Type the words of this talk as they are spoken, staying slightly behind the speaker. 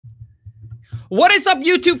What is up,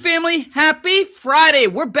 YouTube family? Happy Friday.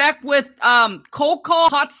 We're back with Cold Call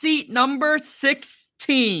Hot Seat number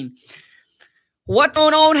 16. What's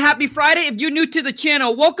going on? Happy Friday. If you're new to the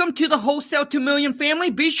channel, welcome to the Wholesale 2 Million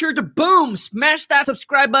family. Be sure to smash that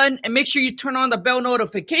subscribe button and make sure you turn on the bell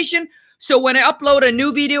notification so when I upload a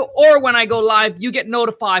new video or when I go live, you get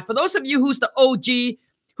notified. For those of you who's the OG,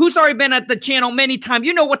 who's already been at the channel many times,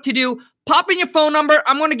 you know what to do. Pop in your phone number.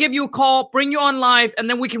 I'm going to give you a call, bring you on live, and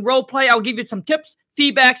then we can role play. I'll give you some tips,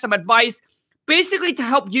 feedback, some advice, basically to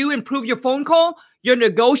help you improve your phone call, your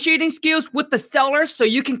negotiating skills with the seller so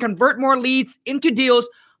you can convert more leads into deals,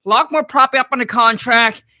 lock more property up on the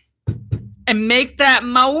contract, and make that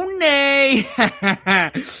money.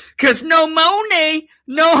 Because no money,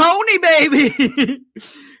 no honey, baby.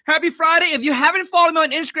 Happy Friday. If you haven't followed me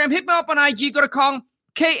on Instagram, hit me up on IG. Go to Khang,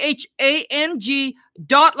 KHANG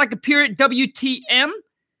dot like a period WTM.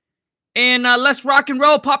 And let's rock and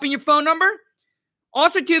roll. Pop in your phone number.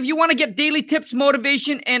 Also, too, if you want to get daily tips,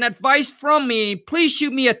 motivation, and advice from me, please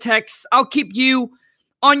shoot me a text. I'll keep you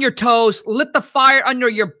on your toes, lit the fire under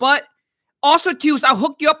your butt. Also, too, I'll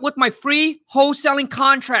hook you up with my free wholesaling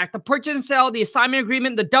contract, the purchase and sale, the assignment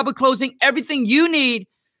agreement, the double closing, everything you need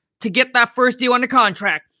to get that first deal on the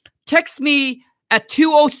contract. Text me at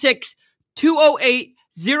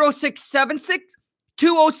 206-208-0676,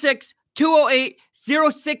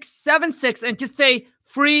 206-208-0676, and just say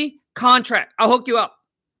free contract. I'll hook you up.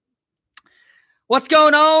 What's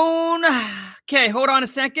going on? Okay, hold on a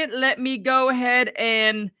second. Let me go ahead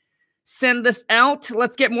and send this out.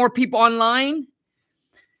 Let's get more people online.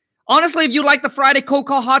 Honestly, if you like the Friday Cold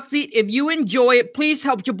Call Hot Seat, if you enjoy it, please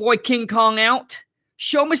help your boy King Kong out.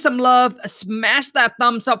 Show me some love. Smash that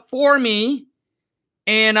thumbs up for me.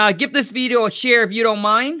 And give this video a share if you don't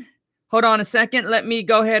mind. Hold on a second. Let me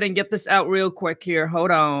go ahead and get this out real quick here.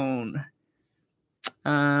 Hold on.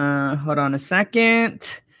 Hold on a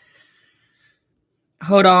second.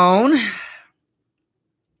 Hold on.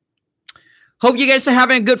 Hope you guys are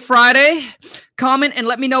having a good Friday. Comment and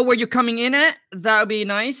let me know where you're coming in at. That would be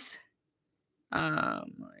nice.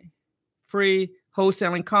 Free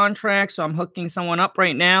wholesaling contract. So I'm hooking someone up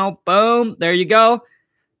right now. Boom. There you go.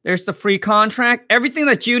 There's the free contract. Everything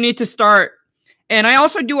that you need to start. And I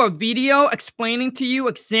also do a video explaining to you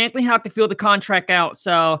exactly how to fill the contract out.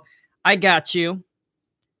 So I got you.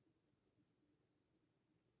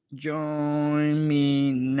 Join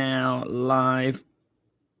me now live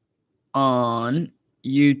on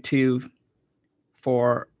YouTube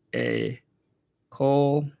for a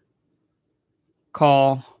cold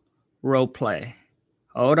call role play.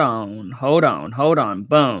 Hold on.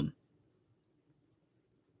 Boom.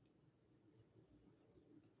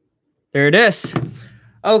 There it is.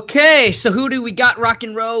 Okay, so who do we got rock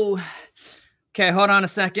and roll? Okay, hold on a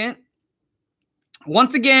second.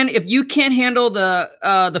 Once again, if you can't handle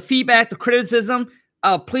the feedback, the criticism,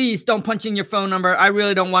 please don't punch in your phone number. I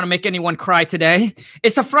really don't want to make anyone cry today.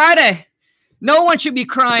 It's a Friday. No one should be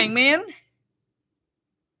crying, man.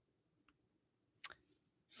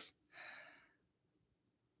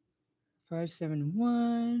 Five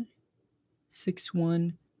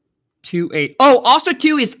 7-1-6-1-2-8. Oh, also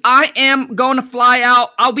too is I am going to fly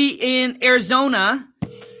out. I'll be in Arizona.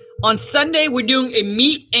 On Sunday, we're doing a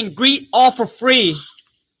meet and greet all for free.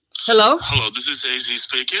 Hello? Hello, this is AZ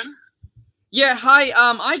speaking. Yeah, hi.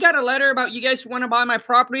 I got a letter about you guys want to buy my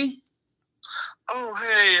property. Oh,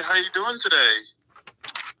 hey, how you doing today?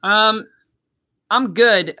 I'm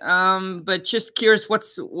good. But just curious,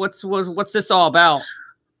 what's this all about?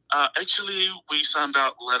 Actually, we send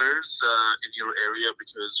out letters in your area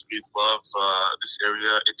because we love this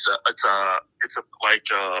area. It's a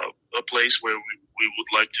place where we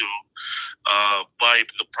would like to buy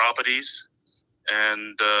the properties,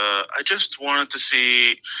 and I just wanted to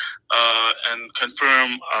see and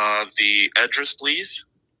confirm the address, please.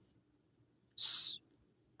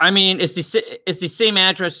 I mean, it's the same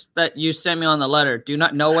address that you sent me on the letter. Do you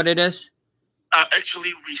not know what it is?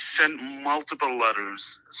 Actually, we sent multiple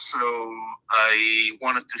letters, so I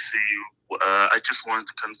wanted to see. I just wanted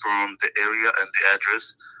to confirm the area and the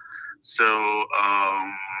address. So,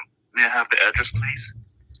 may I have the address, please?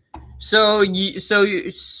 So you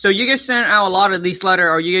guys sent out a lot of these letters.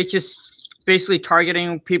 Are you guys just basically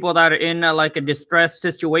targeting people that are in like a distressed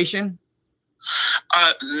situation?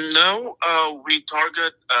 No, we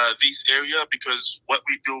target this area because what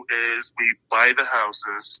we do is we buy the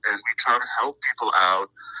houses and we try to help people out,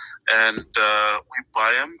 and we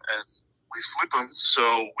buy them and we flip them.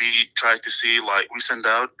 So we try to see, like, we send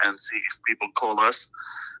out and see if people call us,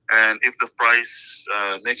 and if the price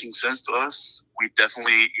making sense to us, we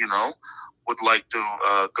definitely, would like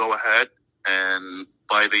to go ahead and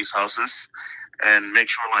buy these houses and make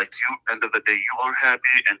sure, like, end of the day, you are happy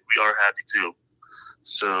and we are happy too.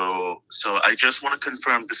 So I just want to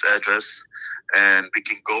confirm this address, and we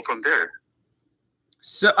can go from there.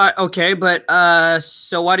 So okay, but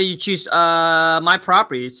so why do you choose my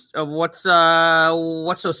property? What's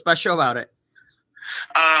so special about it?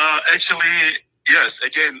 Actually, yes.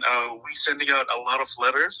 Again, we sending out a lot of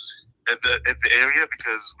letters at the area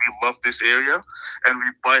because we love this area, and we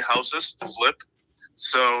buy houses to flip.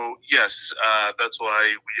 So yes, that's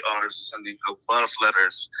why we are sending a lot of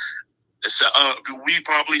letters. So, we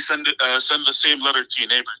probably send the same letter to your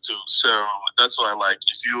neighbor too. So that's why, like,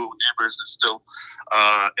 if your neighbors is still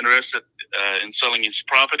interested in selling his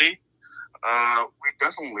property, we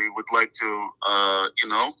definitely would like to,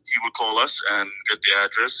 he would call us and get the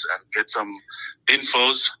address and get some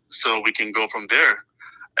infos so we can go from there.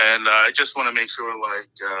 And I just want to make sure,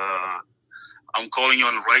 like, I'm calling you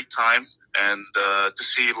on the right time and to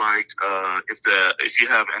see, like, if you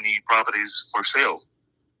have any properties for sale.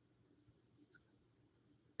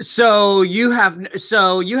 So you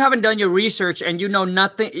haven't done your research and you know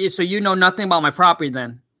nothing. So you know nothing about my property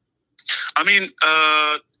then. I mean,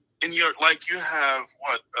 in your, like, you have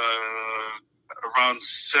what, around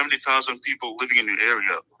 70,000 people living in your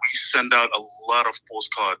area. We send out a lot of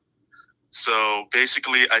postcards. So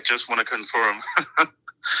basically, I just want to confirm.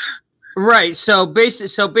 Right. So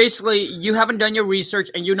basically, you haven't done your research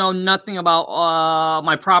and you know nothing about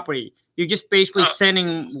my property. You're just basically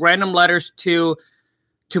sending random letters to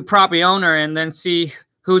property owner and then see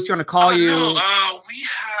who's going to call you. No, we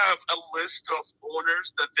have a list of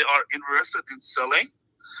owners that they are interested in selling.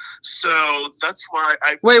 So that's why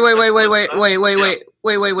I wait.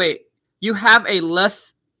 You have a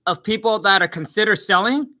list of people that are considered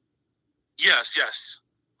selling? Yes.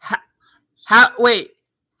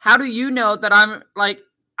 How do you know that I'm, like,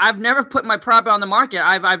 I've never put my property on the market.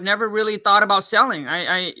 I've never really thought about selling.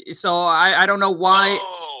 So I don't know why.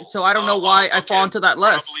 So I don't know why I fall into that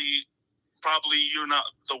list. Probably you're not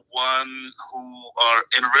the one who are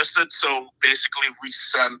interested. So basically, we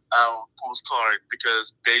send out postcard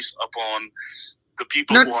because based upon the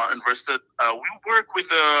people who are invested, we work with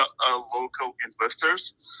local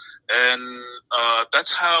investors, and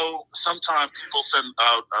that's how sometimes people send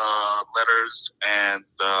out letters and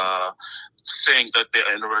saying that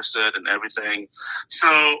they're interested and everything.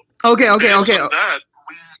 So okay. That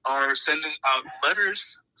we are sending out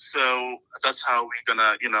letters. So that's how we're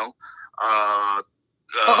gonna,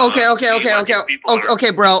 okay,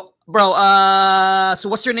 bro. So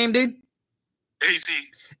what's your name, dude?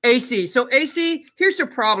 AC. So AC, here's your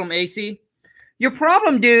problem, AC. Your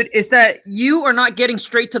problem, dude, is that you are not getting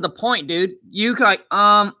straight to the point, dude. You like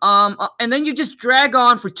and then you just drag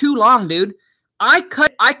on for too long, dude. I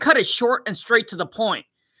cut it short and straight to the point.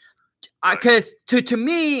 Because to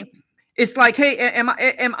me, it's like, hey, am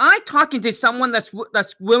I talking to someone that's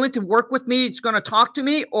willing to work with me? It's going to talk to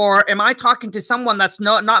me, or am I talking to someone that's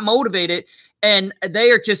not motivated and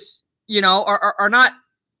they are just, are not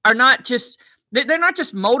just, they're not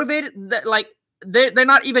just motivated, that, like, they're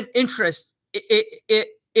not even interested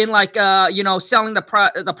in like selling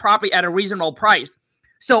the property at a reasonable price.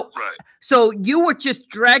 So so you were just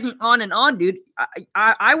dragging on and on, dude.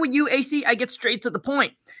 I would you, AC, I get straight to the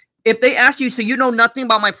point. If they ask you, so you know nothing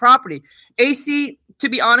about my property, AC, to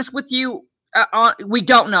be honest with you, we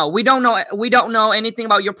don't know. We don't know anything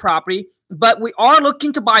about your property, but we are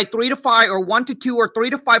looking to buy 3 to 5 or 1 to 2 or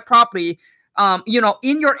 3 to 5 property,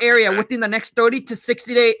 in your area within the next 30 to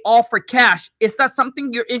 60 days, all for cash. Is that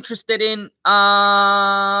something you're interested in?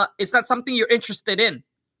 Right,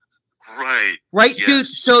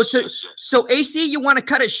 yes, dude. So AC, you want to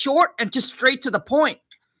cut it short and just straight to the point.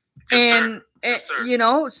 Yes,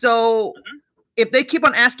 sir. So if they keep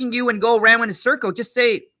on asking you and go around in a circle, just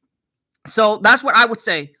say, so that's what I would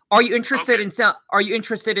say. Are you interested in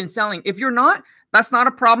selling? If you're not, that's not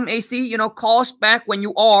a problem, AC. Call us back when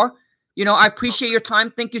you are. I appreciate your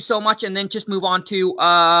time. Thank you so much. And then just move on to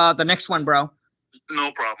the next one, bro.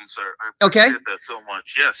 No problem, sir. I appreciate that so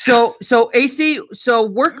much. Yes. So AC, so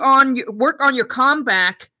work on your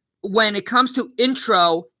comeback when it comes to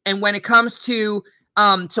intro and when it comes to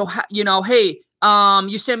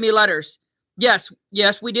you send me letters. Yes,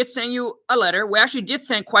 we did send you a letter. We actually did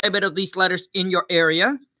send quite a bit of these letters in your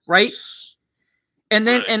area, right? And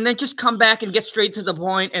then just come back and get straight to the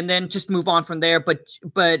point, and then just move on from there.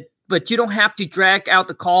 But you don't have to drag out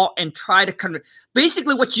the call and try to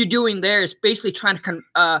basically what you're doing there is basically trying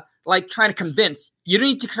to convince. You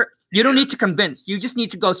don't need to convince. You just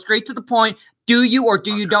need to go straight to the point. Do you or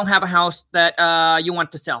do you don't have a house that you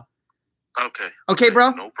want to sell? Okay,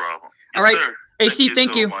 bro. No problem. All right, sir. AC.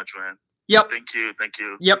 Thank you so much, man. Yep. Thank you. Thank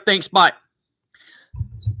you. Yep. Thanks. Bye.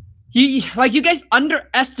 You guys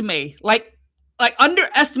underestimate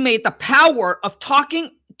underestimate the power of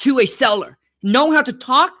talking to a seller. Know how to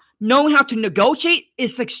talk, know how to negotiate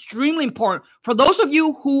is extremely important. For those of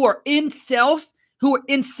you who are in sales,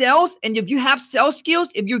 and if you have sales skills,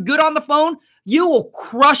 if you're good on the phone, you will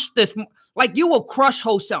crush this. Like, you will crush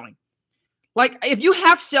wholesaling. Like, if you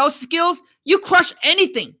have sales skills, you crush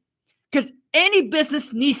anything, because any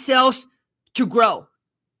business needs sales to grow.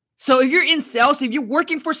 So if you're in sales, if you're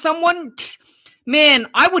working for someone, man,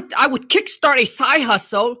 I would kickstart a side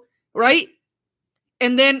hustle, right?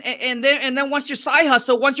 And then once your side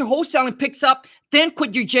hustle, once your wholesaling picks up, then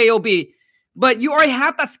quit your job. But you already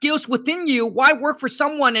have that skills within you. Why work for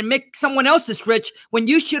someone and make someone else's rich when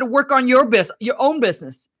you should work on your own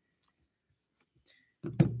business?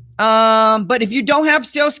 But if you don't have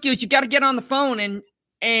sales skills, you got to get on the phone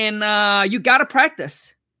and you got to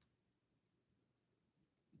practice.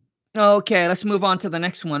 Okay, let's move on to the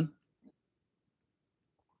next one.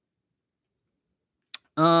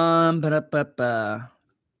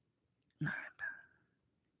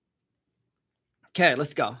 Okay,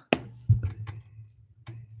 let's go.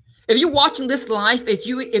 If you're watching this live, if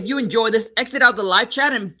you enjoy this, exit out the live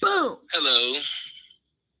chat and boom. Hello.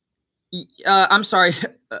 I'm sorry.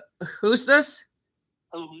 Who's this?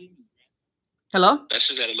 Hello?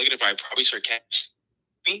 Investors that are looking to buy properties for cash.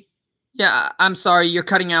 Me? Yeah, I'm sorry. You're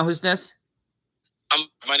cutting out. Who's this?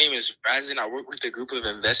 My name is Razin. I work with a group of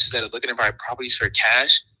investors that are looking to buy properties for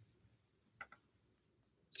cash.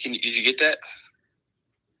 Did you get that?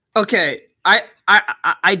 Okay.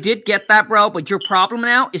 I did get that, bro, but your problem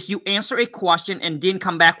now is you answer a question and didn't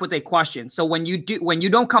come back with a question. So when you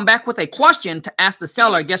don't come back with a question to ask the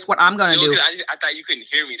seller, guess what I'm gonna do? I thought you couldn't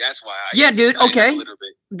hear me. That's why. Yeah, dude. Okay,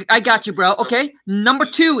 I got you, bro. Okay. Number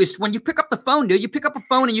 2 is when you pick up the phone, dude. You pick up a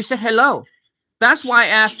phone and you said hello. That's why I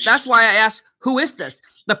asked. Who is this?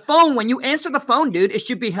 The phone. When you answer the phone, dude, it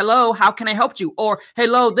should be hello. How can I help you? Or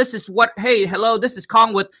hello. This is what. Hey, hello. This is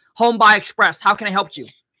Kong with Home Buy Express. How can I help you?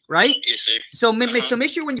 Right? Yes, sir. So make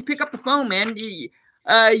sure when you pick up the phone, man,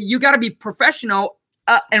 you got to be professional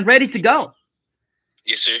and ready to go.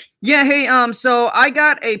 Yes, sir. Yeah. Hey. So I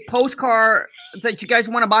got a postcard that you guys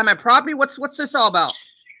want to buy my property. What's this all about?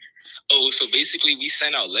 Oh, so basically we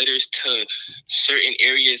send out letters to certain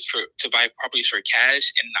areas to buy properties for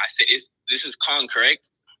cash, and I said, this is Kong, correct?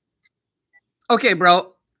 Okay,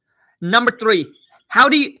 bro. Number 3.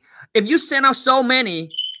 If you send out so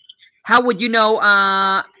many, how would you know?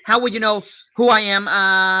 Who I am?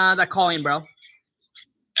 That calling, bro.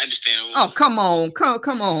 Understandable. Oh, come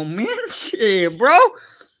on, man, shit, bro.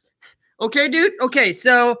 Okay, dude. Okay,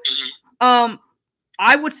 so, I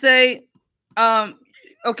would say,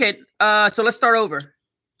 okay. So let's start over.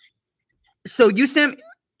 So you sent.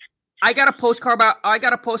 I got a postcard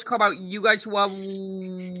about you guys who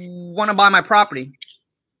want to buy my property.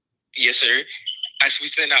 Yes, sir. We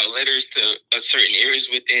send out letters to certain areas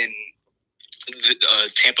within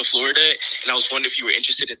Tampa, Florida, and I was wondering if you were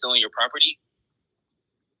interested in selling your property.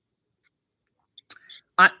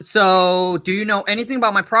 So, do you know anything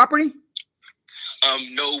about my property?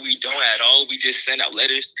 No, we don't at all. We just send out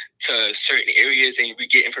letters to certain areas, and we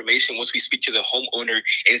get information once we speak to the homeowner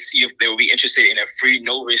and see if they will be interested in a free,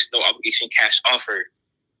 no risk, no obligation cash offer.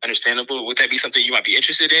 Understandable? Would that be something you might be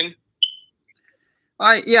interested in?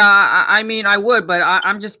 Yeah, I mean, I would, but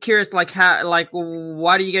I'm just curious,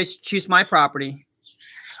 why do you guys choose my property?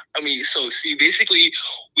 I mean, so see, basically,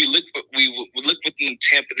 we look within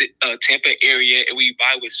Tampa area, and we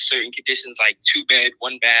buy with certain conditions like 2-bed,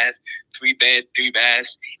 1 bath, 3-bed, 3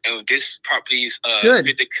 baths, and this property's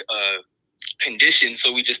fit the condition.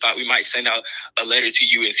 So we just thought we might send out a letter to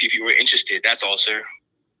you and see if you were interested. That's all, sir.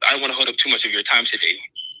 I don't want to hold up too much of your time today.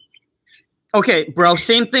 Okay, bro.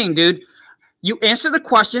 Same thing, dude. You answered the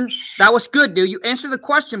question. That was good, dude. You answered the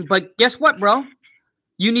question, but guess what, bro?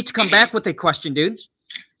 You need to come back with a question, dude.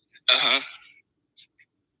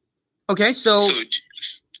 Okay, so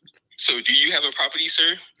do you have a property,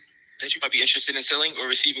 sir, that you might be interested in selling or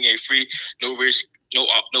receiving a free, no risk, no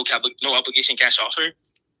obligation cash offer?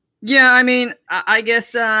 Yeah, I mean, I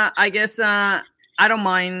guess I don't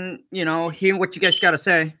mind, hearing what you guys got to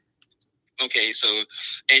say. Okay, so,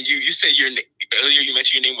 and you said earlier you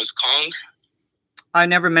mentioned your name was Kong? I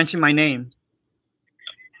never mentioned my name.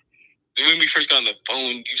 When we first got on the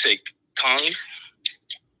phone, you said Kong?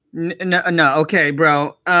 No, okay,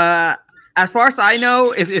 bro. As far as I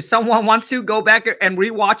know, if someone wants to go back and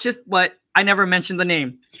rewatch this, but I never mentioned the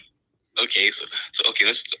name. Okay, so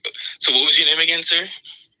what was your name again, sir?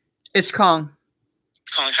 It's Kong.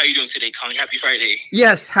 Kong, how you doing today, Kong? Happy Friday.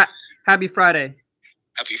 Yes, happy Friday.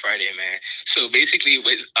 Happy Friday, man. So basically,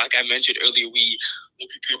 like I mentioned earlier, we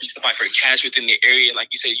prepare to buy for cash within the area. Like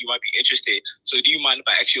you said, you might be interested. So do you mind if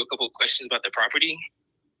I ask you a couple of questions about the property?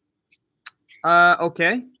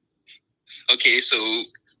 Okay. Okay, so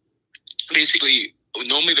basically,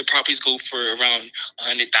 normally the properties go for around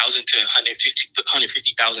 100,000 to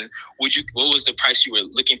 150,000. What was the price you were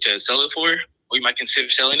looking to sell it for, or you might consider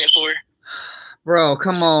selling it for? Bro,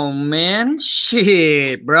 come on, man.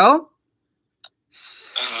 Shit, bro.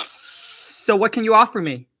 So what can you offer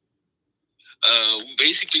me?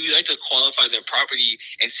 Basically, we like to qualify the property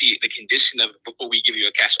and see the condition of it before we give you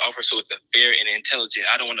a cash offer, so it's a fair and intelligent.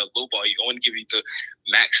 I don't want to lowball you. I want to give you the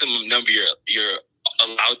maximum number you're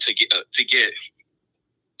allowed to get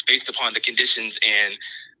based upon the conditions and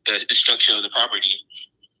the structure of the property.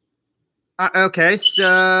 Okay,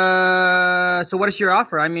 so what is your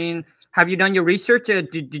offer? I mean, have you done your research? Do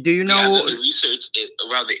you know? Yeah, I've done the research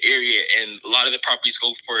around the area, and a lot of the properties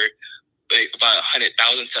go for about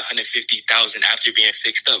 100,000 to 150,000 after being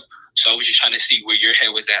fixed up. So I was just trying to see where your head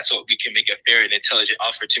was at, so we can make a fair and intelligent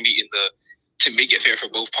offer to make it fair for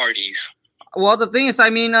both parties. Well, the thing is, I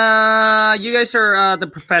mean, you guys are the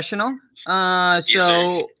professional. Yes,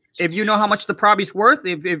 so if you know how much the property's worth,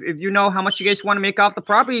 if you know how much you guys want to make off the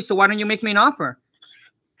property, so why don't you make me an offer?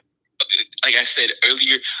 Like I said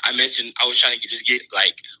earlier, I mentioned I was trying to just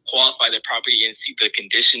qualify the property and see the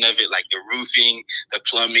condition of it, like the roofing, the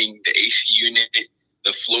plumbing, the AC unit,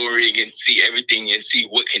 the flooring, and see everything and see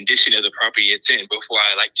what condition of the property it's in before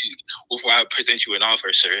I present you an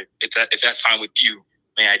offer, sir. If that's fine with you,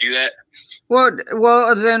 may I do that?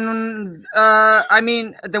 Well, then, I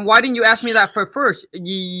mean, then why didn't you ask me that first?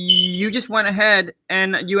 You just went ahead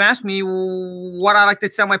and you asked me what I like to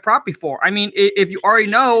sell my property for. I mean, if you already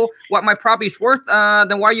know what my property is worth,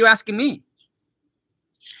 then why are you asking me?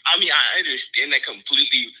 I mean, I understand that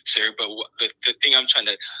completely, sir, but the thing I'm trying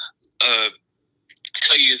to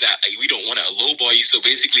tell you is that we don't want to lowball you. So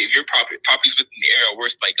basically, if your properties within the area are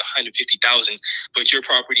worth like 150,000, but your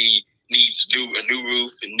property needs a new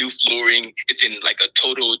roof and new flooring, it's in like a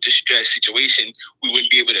total distress situation, we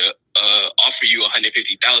wouldn't be able to offer you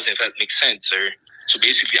 150,000, if that makes sense, sir. So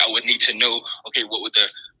basically, I would need to know, okay, what would the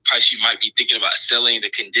price you might be thinking about selling, the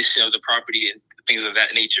condition of the property, and things of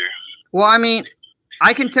that nature. Well, I mean,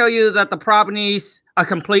 I can tell you that the property needs a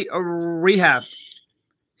complete rehab.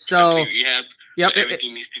 So rehab. Yep, so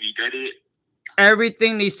everything needs to be gutted.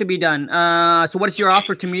 Everything needs to be done. So what is your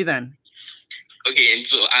offer to me then? Okay, and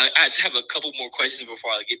so I just have a couple more questions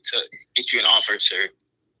before I get you an offer, sir.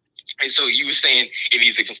 And so you were saying it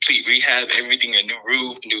needs a complete rehab, everything, a new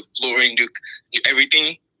roof, new flooring, new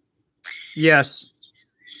everything? Yes.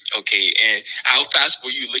 Okay, and how fast were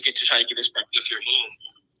you looking to try to get this property off your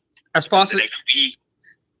hands? As fast as next week,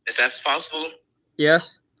 if that's possible?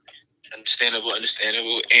 Yes. Understandable.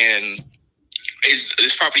 And is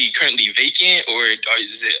this property currently vacant or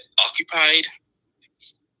is it occupied?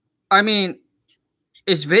 I mean,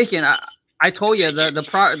 it's vacant. I told you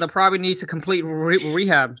the property needs a complete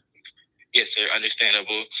rehab. Yes, sir.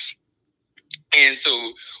 Understandable. And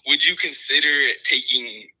so, would you consider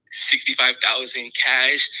taking 65,000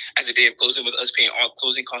 cash at the day of closing with us paying all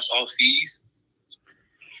closing costs, all fees?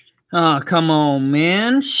 Oh, come on,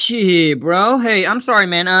 man. Shit, bro. Hey, I'm sorry,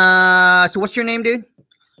 man. So what's your name, dude?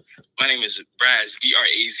 My name is Braz,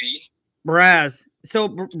 B-R-A-Z. Braz. So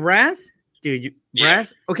Braz? Dude, Braz? Yeah.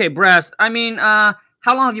 Okay, Braz. I mean, how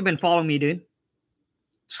long have you been following me, dude?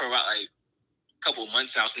 For about like a couple of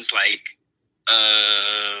months now, since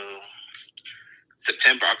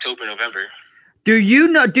September, October, November. Do you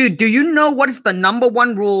know what is the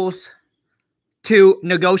 #1 rules to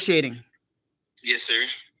negotiating? Yes, sir.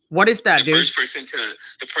 What is that, dude? The first person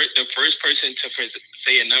to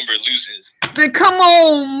say a number loses. Then come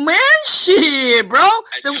on, man, shit, bro.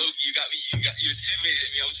 I told you, you intimidated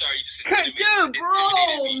me. I'm sorry, you just dude,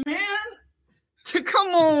 bro, man.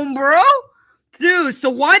 Come on, bro, dude. So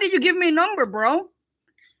why did you give me a number, bro?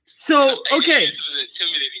 So okay.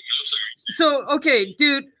 So okay,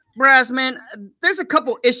 dude, Braz, man. There's a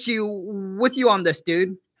couple issue with you on this,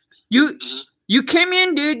 dude. You came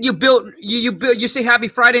in, dude. You built. You say Happy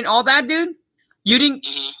Friday and all that, dude. You didn't.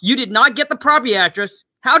 You did not get the property address.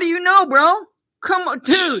 How do you know, bro? Come on,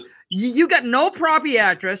 dude. You got no property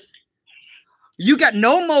address. You got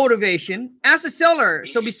no motivation. Ask the seller.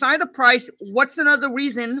 So beside the price, what's another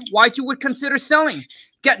reason why you would consider selling?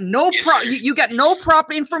 Got no you got no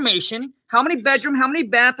proper information. How many bedroom? How many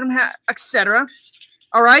bathroom? Etc.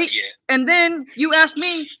 All right. Yeah. And then you ask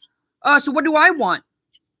me. So what do I want?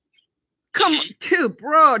 Come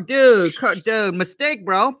on, dude, mistake,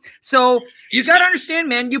 bro. So you gotta understand,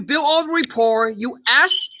 man. You build all the rapport. You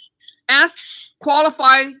ask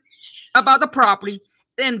qualify about the property,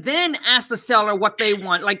 and then ask the seller what they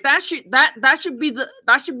want. Like that should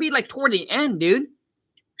be like toward the end, dude.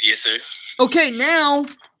 Yes, sir. Okay, now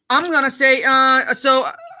I'm gonna say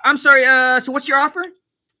so I'm sorry, so what's your offer?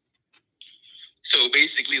 So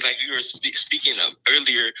basically, like we were speaking of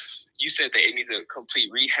earlier, you said that it needs a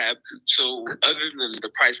complete rehab. So other than the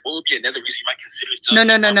price, what would be another reason you might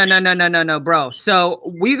consider? No, bro. So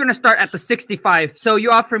we're gonna start at the 65. So you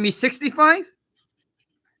offer me 65?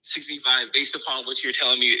 65, based upon what you're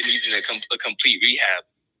telling me, it needed a complete rehab,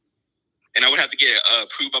 and I would have to get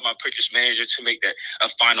approved by my purchase manager to make that a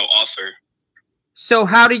final offer. So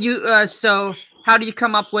how do you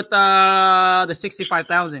come up with the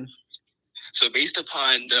 65,000? So based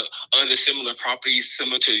upon the other similar properties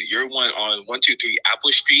similar to your one on 123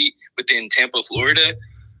 Apple Street within Tampa, Florida,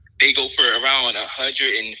 they go for around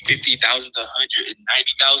 150,000 to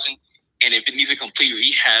 190,000. And if it needs a complete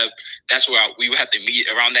rehab, that's where we would have to meet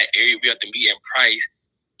around that area. We have to meet in price,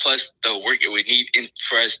 plus the work it would need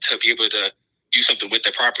for us to be able to do something with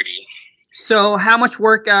the property. So how much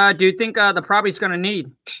work do you think the property is going to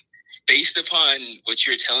need? Based upon what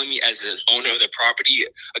you're telling me as the owner of the property,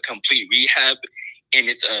 a complete rehab, and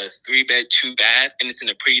it's a 3-bed, 2-bath, and it's in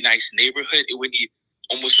a pretty nice neighborhood, it would need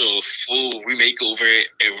almost a full remakeover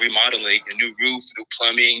and remodeling, a new roof, new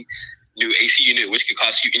plumbing, new AC unit, which could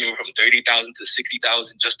cost you anywhere from $30,000 to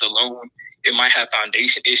 $60,000 just alone. It might have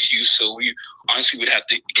foundation issues, so we honestly would have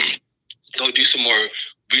to go do some more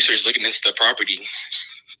research looking into the property.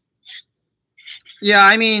 Yeah,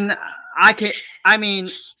 I mean,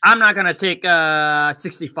 I'm not gonna take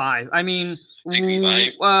 65. I mean,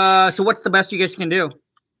 65. So what's the best you guys can do?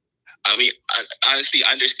 I mean, honestly,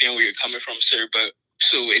 I understand where you're coming from, sir. But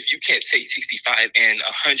so if you can't take 65 and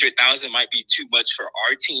 100,000 might be too much for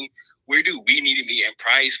our team, where do we need to be in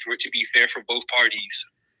price for it to be fair for both parties?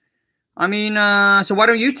 I mean, so why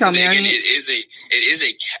don't you tell me? Again, I mean, it is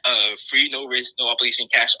a free, no risk, no obligation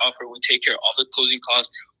cash offer. We take care of all the closing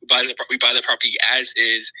costs. We buy the property as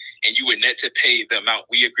is, and you would net to pay the amount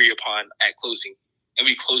we agree upon at closing, and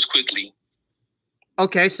we close quickly.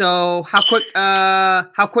 Okay, so how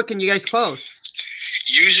quick can you guys close?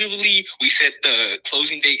 Usually, we set the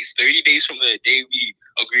closing date 30 days from the day we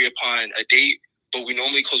agree upon a date, but we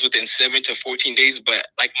normally close within 7 to 14 days. But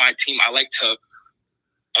like my team, I like to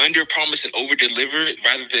under promise and over deliver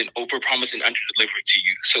rather than over promise and under deliver to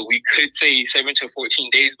you. So we could say 7 to 14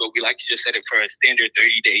 days, but we like to just set it for a standard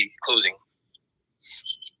 30-day closing.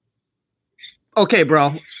 Okay,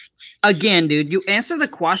 bro. Again, dude, you answer the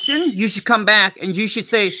question. You should come back and you should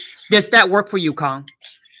say, "Does that work for you, Kong?"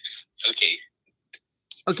 Okay.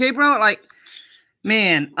 Okay, bro. Like,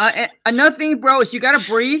 man, another thing, bro, is you gotta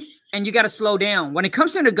breathe and you gotta slow down. When it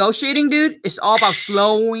comes to negotiating, dude, it's all about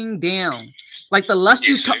slowing down. Like the less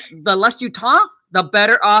you talk, the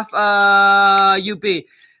better off you be.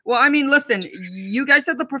 Well, I mean, listen, you guys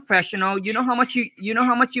are the professional. You know how much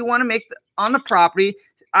you want to make on the property.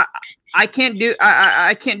 I can't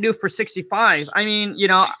do for 65. I mean, you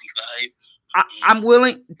know, I'm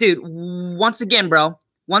willing, dude. Once again,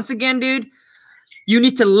 dude, you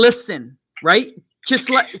need to listen, right? Just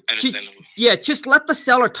let the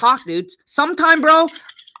seller talk, dude. Sometime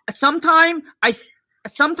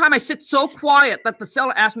I sit so quiet that the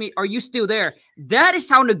seller asks me, "Are you still there?" That is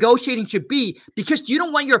how negotiating should be, because you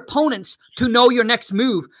don't want your opponents to know your next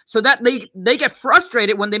move, so that they get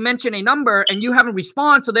frustrated when they mention a number and you haven't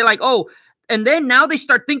responded. So they're like, "Oh," and then now they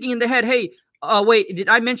start thinking in their head, "Hey, wait, did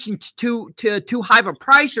I mention too high of a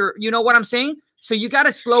price?" Or you know what I'm saying? So you got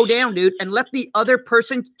to slow down, dude, and let the other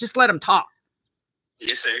person just let them talk.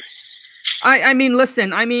 Yes, sir. I mean,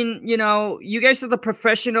 listen, I mean, you know, you guys are the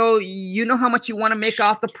professional. You know how much you want to make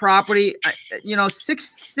off the property. You know,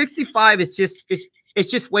 65 is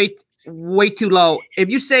just way too low. If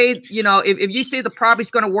you say, you know, if you say the property's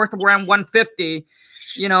going to worth around 150,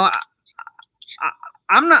 you know,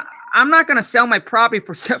 I'm not going to sell my property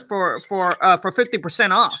for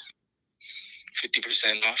 50% off.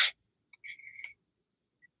 50% off.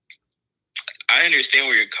 I understand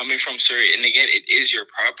where you're coming from, sir. And again, it is your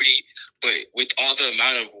property, but with all the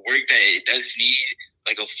amount of work that it does need,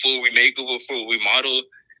 like a full remakeable, full remodel,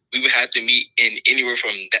 we would have to meet in anywhere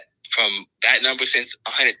from that number, since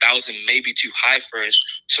 100,000 may be too high for us.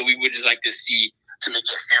 So we would just like to see to make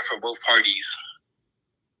it fair for both parties.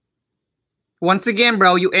 Once again,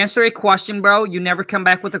 bro, you answer a question, bro. You never come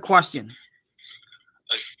back with a question.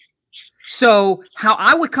 So how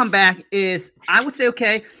I would come back is I would say,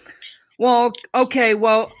 okay,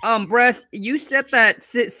 Bress, you said that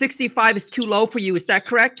 65 is too low for you. Is that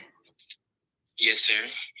correct? Yes, sir.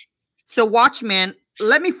 So watch, man,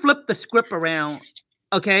 let me flip the script around,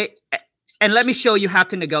 okay? and let me show you how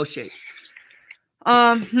to negotiate.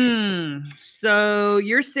 So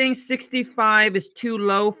you're saying 65 is too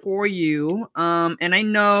low for you. And I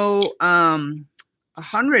know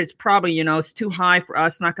 100 is probably, you know, it's too high for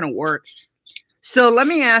us, not going to work. So let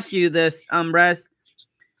me ask you this, Rez.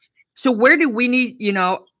 So where do we need, you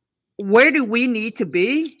know, where do we need to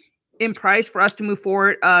be in price for us to move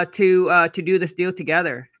forward to do this deal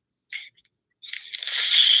together?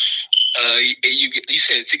 You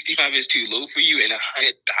said 65 is too low for you, and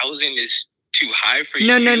 100,000 is too high for you.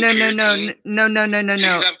 No.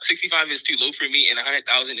 65 is too low for me, and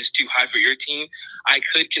 100,000 is too high for your team. I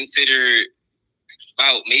could consider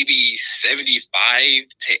about maybe 75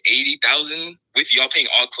 to 80,000 with y'all paying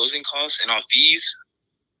all closing costs and all fees.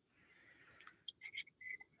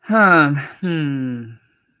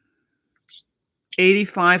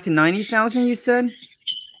 85 to 90,000, you said?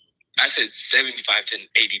 I said 75 to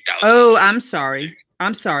 80,000. Oh, I'm sorry.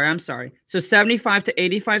 So 75 to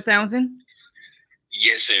 85,000?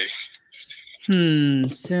 Yes, sir.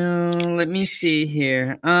 So let me see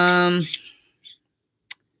here. I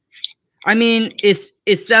mean, is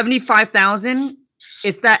 75,000?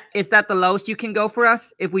 Is that the lowest you can go for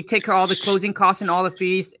us if we take all the closing costs and all the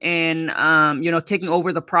fees and you know, taking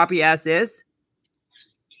over the property as is?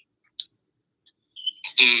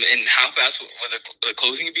 And how fast will the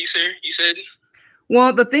closing be, sir? You said.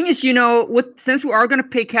 Well, the thing is, you know, since we are going to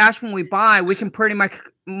pay cash when we buy, we can pretty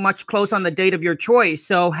much close on the date of your choice.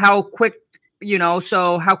 So how quick, you know,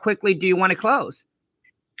 so how quickly do you want to close?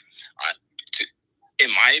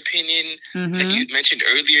 In my opinion, like you mentioned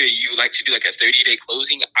earlier, you like to do like a 30-day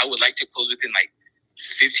closing. I would like to close within like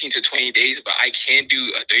 15 to 20 days, but I can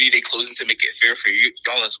do a 30-day closing to make it fair for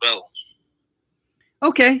y'all as well.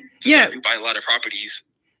 Okay. Yeah. We buy a lot of properties.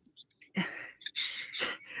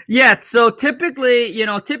 Yeah. So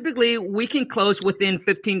typically we can close within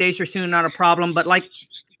 15 days or sooner, not a problem. But like,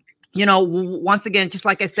 you know, once again, just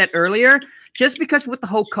like I said earlier, just because with the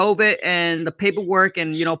whole COVID and the paperwork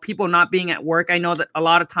and, you know, people not being at work, I know that a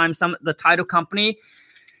lot of times the title company,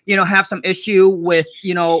 you know, have some issue with,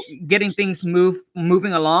 you know, getting things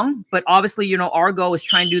moving along. But obviously, you know, our goal is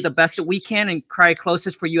trying to do the best that we can and try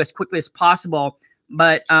closest for you as quickly as possible.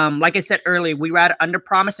 But like I said earlier, we rather under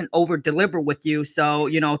promise and over deliver with you. So,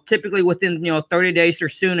 you know, typically within, you know, 30 days or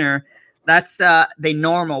sooner, that's the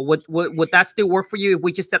normal. Would that still work for you if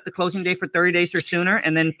we just set the closing date for 30 days or sooner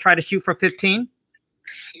and then try to shoot for 15?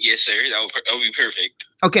 Yes, sir. That would be perfect.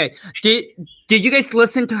 Okay. Did you guys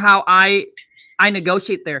listen to how I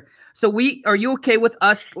negotiate there? So are you okay with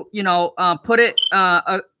us, you know,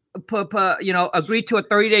 you know, agree to a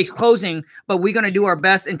 30 days closing, but we're going to do our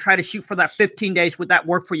best and try to shoot for that 15 days. Would that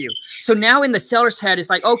work for you? So now in the seller's head,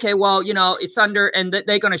 it's like, okay, well, you know, it's under, and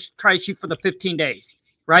they're going to try to shoot for the 15 days.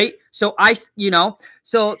 Right. So you know,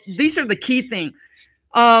 so these are the key thing.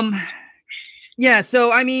 Yeah.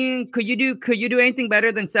 So, I mean, could you do anything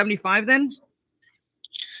better than 75 then?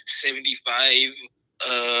 75.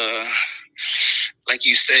 Like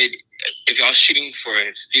you said, if y'all shooting for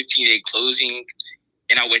a 15-day closing,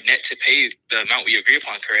 and I would net to pay the amount we agree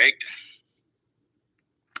upon, correct?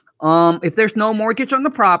 If there's no mortgage on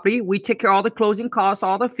the property, we take care of all the closing costs,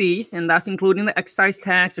 all the fees, and that's including the excise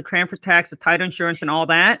tax, the transfer tax, the title insurance, and all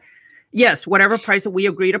that. Yes, whatever price that we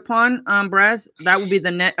agreed upon, Braz, that will be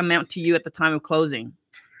the net amount to you at the time of closing.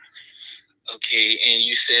 Okay, and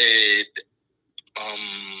you said,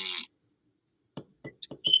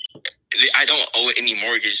 I don't owe any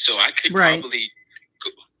mortgage, so I could probably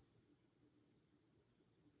go.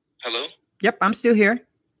 Hello? Yep, I'm still here.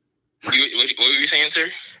 What were you saying,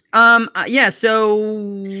 sir? Yeah. So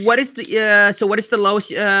what is the lowest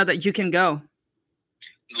that you can go?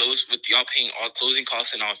 Lowest with y'all paying all closing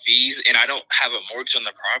costs and all fees, and I don't have a mortgage on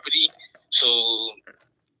the property, so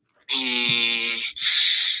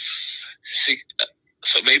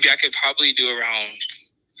so maybe I could probably do around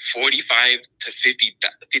 45 to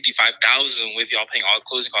 55,000 with y'all paying all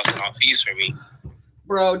closing costs and all fees for me.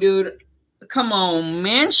 Bro, dude, come on,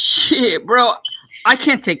 man, shit, bro, I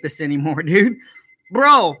can't take this anymore, dude.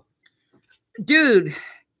 Bro, dude,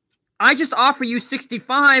 I just offer you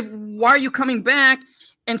 65. Why are you coming back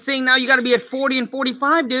and saying now you got to be at 40 and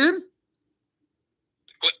 45, dude?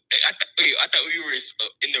 What? I thought we were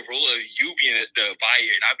in the role of you being the buyer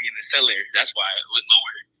and I being the seller. That's why it was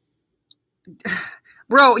lower.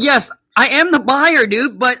 Bro, yes, I am the buyer,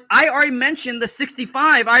 dude, but I already mentioned the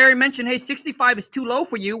 65. I already mentioned, hey, 65 is too low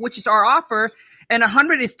for you, which is our offer, and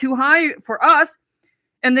 100 is too high for us.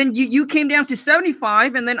 And then you came down to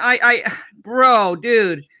 75, and then bro,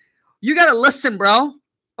 dude, you got to listen, bro.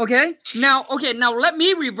 Okay? Now let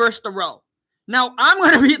me reverse the role. Now I'm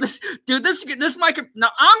gonna be this dude. This mic. Now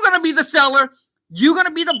I'm gonna be the seller. You're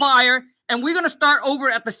gonna be the buyer, and we're gonna start over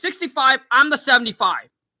at the 65. I'm the 75.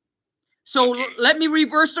 So let me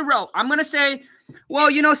reverse the role. I'm gonna say, well,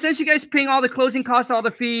 since you guys paying all the closing costs, all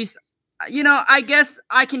the fees, I guess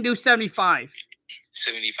I can do 75.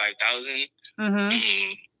 75,000.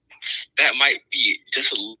 Mm-hmm. That might be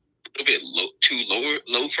just a little bit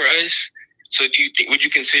low for us. So do you think, would you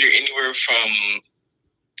consider anywhere from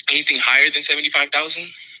anything higher than 75,000?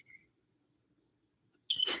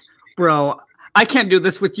 Bro, I can't do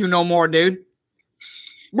this with you no more, dude.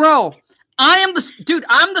 Bro, I'm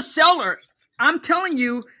the seller. I'm telling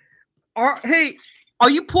you, hey, are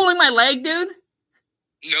you pulling my leg, dude?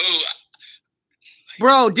 No.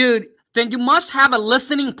 Bro, dude, then you must have a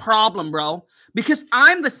listening problem, bro. Because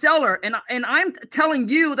I'm the seller, and I'm telling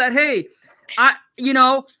you that, hey, I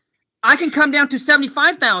can come down to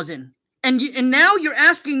 75,000, and now you're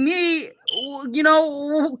asking me,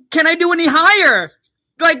 can I do any higher?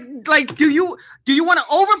 Like, do you want to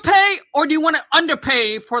overpay or do you want to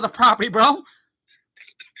underpay for the property, bro?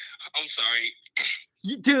 I'm sorry,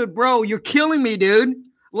 dude, bro, you're killing me, dude.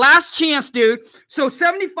 Last chance, dude. So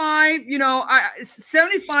 75,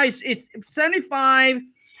 75 is 75.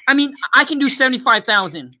 I mean, I can do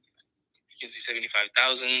 75,000. You can do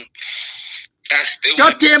 75,000. That's still.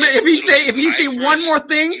 God damn it! If you say one more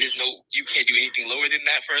thing, you can't do anything lower than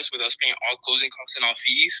that for us with us paying all closing costs and all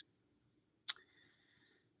fees.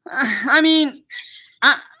 I mean,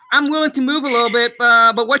 I'm willing to move a little bit,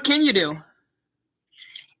 but what can you do?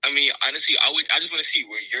 I mean, honestly, I just want to see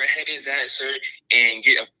where your head is at, sir, and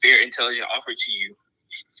get a fair, intelligent offer to you.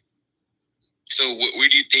 So, where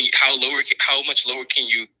do you think? How much lower can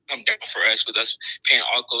you come down for us with us paying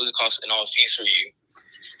all closing costs and all fees for you?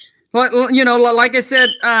 Well, like I said,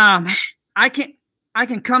 I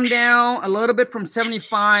can come down a little bit from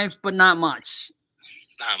 75, but not much.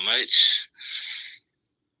 Not much.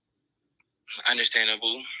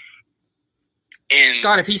 Understandable. And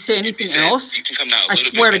God, if he say anything else, you can come down. I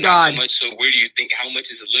swear to God. So much. So where do you think? How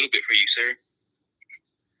much is a little bit for you, sir?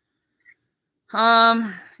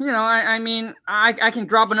 I mean, I can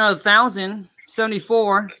drop another 1,000.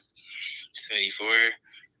 74. 74.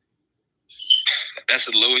 That's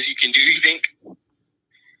the lowest you can do, you think?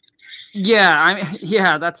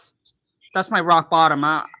 Yeah, that's my rock bottom.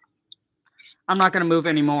 I'm not gonna move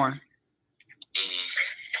anymore.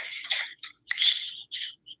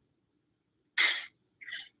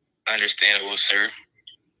 Understandable, sir.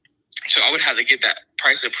 So I would have to get that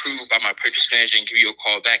price approved by my purchase manager and give you a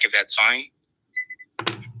call back if that's fine.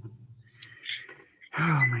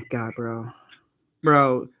 Oh my God,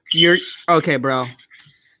 bro, you're okay, bro.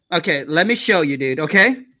 Okay, let me show you, dude.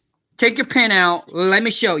 Okay, take your pen out. Let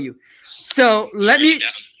me show you. So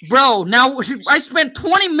bro. Now I spent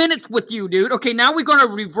 20 minutes with you, dude. Okay, now we're gonna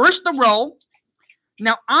reverse the role.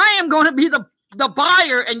 Now I am gonna be the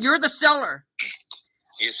buyer and you're the seller.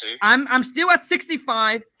 Yes, sir. I'm still at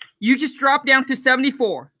 65. You just dropped down to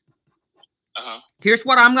 74. Here's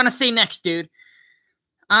what I'm gonna say next, dude.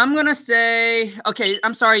 I'm gonna say, okay.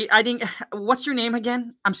 I'm sorry. I didn't. What's your name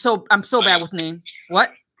again? I'm so bad with name.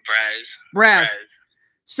 What? Braz.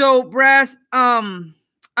 So Braz,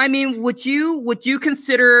 I mean, would you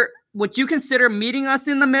consider meeting us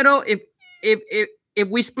in the middle if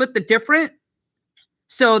we split the difference?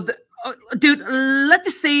 So dude,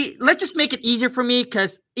 let's just make it easier for me,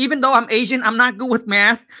 because even though I'm Asian, I'm not good with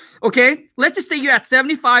math. Okay, let's just say you're at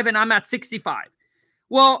 75 and I'm at 65.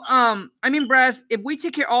 Well, I mean, Braz, if we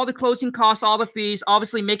take care of all the closing costs, all the fees,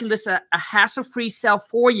 obviously making this a hassle-free sell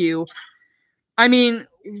for you, I mean,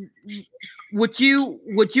 would you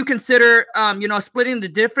consider splitting the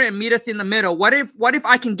difference and meet us in the middle? What if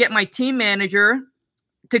I can get my team manager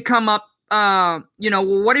to come up?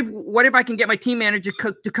 What if I can get my team manager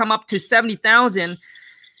to come up to 70,000,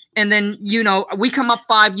 and then we come up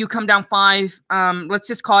 5, you come down 5. Let's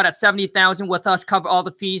just call it at 70,000 with us, cover all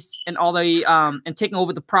the fees and all the and taking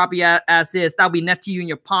over the property as is. That'll be net to you in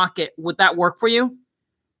your pocket. Would that work for you?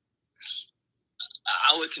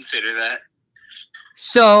 I would consider that.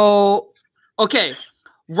 So, okay,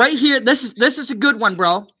 right here, this is a good one,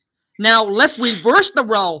 bro. Now let's reverse the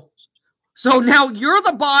role. So now you're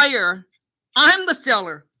the buyer. I'm the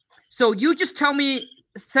seller. So you just tell me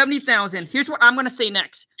 70,000. Here's what I'm going to say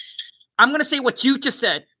next. I'm going to say what you just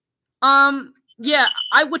said. Yeah,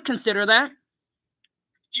 I would consider that.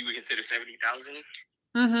 You would consider 70,000?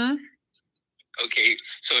 Mm-hmm. Okay,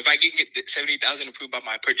 so if I can get the 70,000 approved by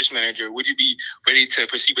my purchase manager, would you be ready to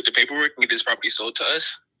proceed with the paperwork and get this property sold to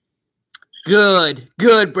us? Good,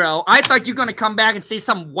 bro. I thought you were going to come back and say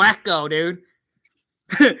some wacko, dude.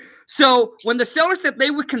 So when the seller said they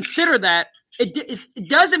would consider that, it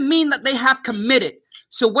doesn't mean that they have committed.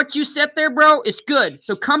 So what you said there, bro, is good.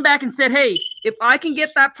 So come back and said, hey, if I can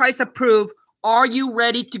get that price approved, are you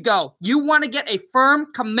ready to go? You want to get a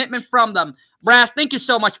firm commitment from them. Brass, thank you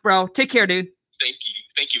so much, bro. Take care, dude. Thank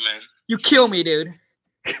you, man. You kill me, dude.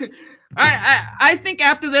 I think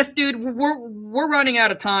after this, dude, we're running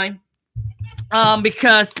out of time.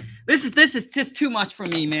 Because this is just too much for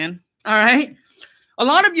me, man. All right. A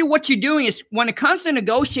lot of you, what you're doing is when it comes to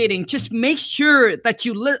negotiating, just make sure that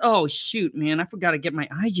you oh shoot, man, I forgot to get my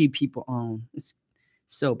IG people on. It's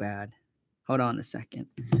so bad. Hold on a second.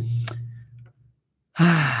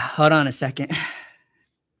 Hold on a second.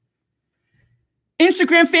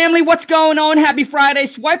 Instagram family, what's going on? Happy Friday.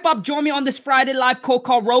 Swipe up, join me on this Friday live cold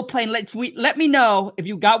call role playing. Let me know if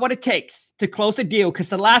you got what it takes to close a deal. Because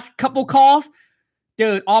the last couple calls,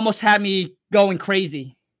 dude, almost had me going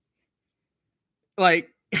crazy. Like,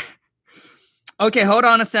 okay, hold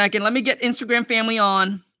on a second. Let me get Instagram family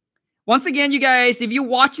on. Once again, you guys, if you're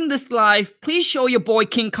watching this live, please show your boy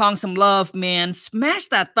King Kong some love, man. Smash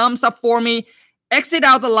that thumbs up for me. Exit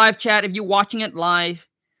out the live chat if you're watching it live.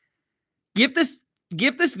 Give this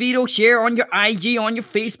video share on your IG, on your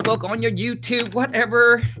Facebook, on your YouTube,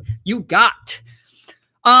 whatever you got.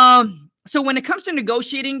 So when it comes to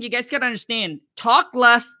negotiating, you guys got to understand, talk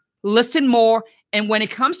less, listen more. And when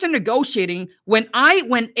it comes to negotiating, when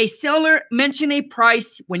a seller mention a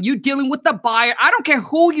price, when you're dealing with the buyer, I don't care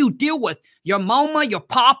who you deal with, your mama, your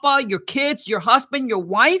papa, your kids, your husband, your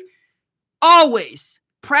wife, always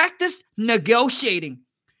practice negotiating.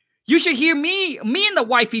 You should hear me and the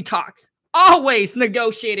wifey talks, always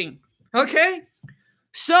negotiating. Okay.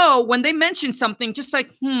 So when they mention something, just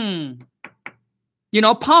like,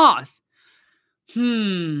 pause.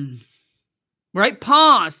 Right.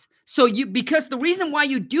 Pause. So because the reason why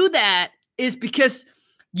you do that is because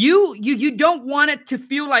you don't want it to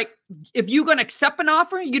feel like if you're going to accept an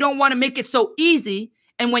offer, you don't want to make it so easy.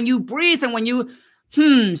 And when you breathe and when you,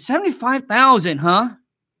 75,000, huh?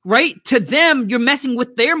 Right? To them, you're messing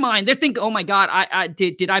with their mind. They're thinking, oh my God,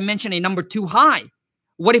 did I mention a number too high?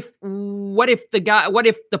 What if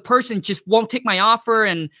the person just won't take my offer?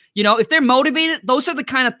 And, if they're motivated, those are the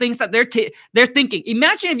kind of things that they're thinking.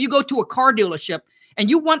 Imagine if you go to a car dealership and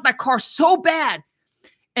you want that car so bad,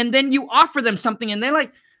 and then you offer them something, and they're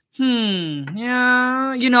like,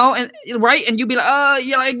 yeah, and right, and you'll be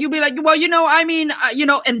like, well,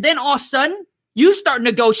 and then all of a sudden you start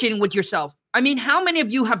negotiating with yourself. I mean, how many of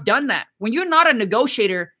you have done that? When you're not a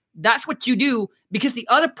negotiator, that's what you do because the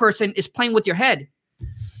other person is playing with your head.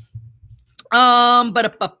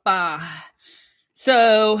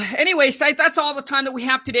 So anyways, that's all the time that we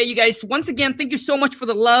have today, you guys. Once again, thank you so much for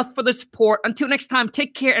the love, for the support. Until next time,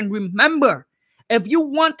 take care. And remember, if you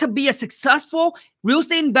want to be a successful real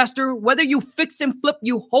estate investor, whether you fix and flip,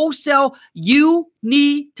 you wholesale, you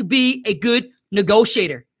need to be a good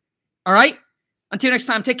negotiator. All right? Until next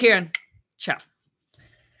time, take care and ciao.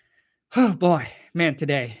 Oh boy, man,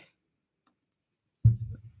 today.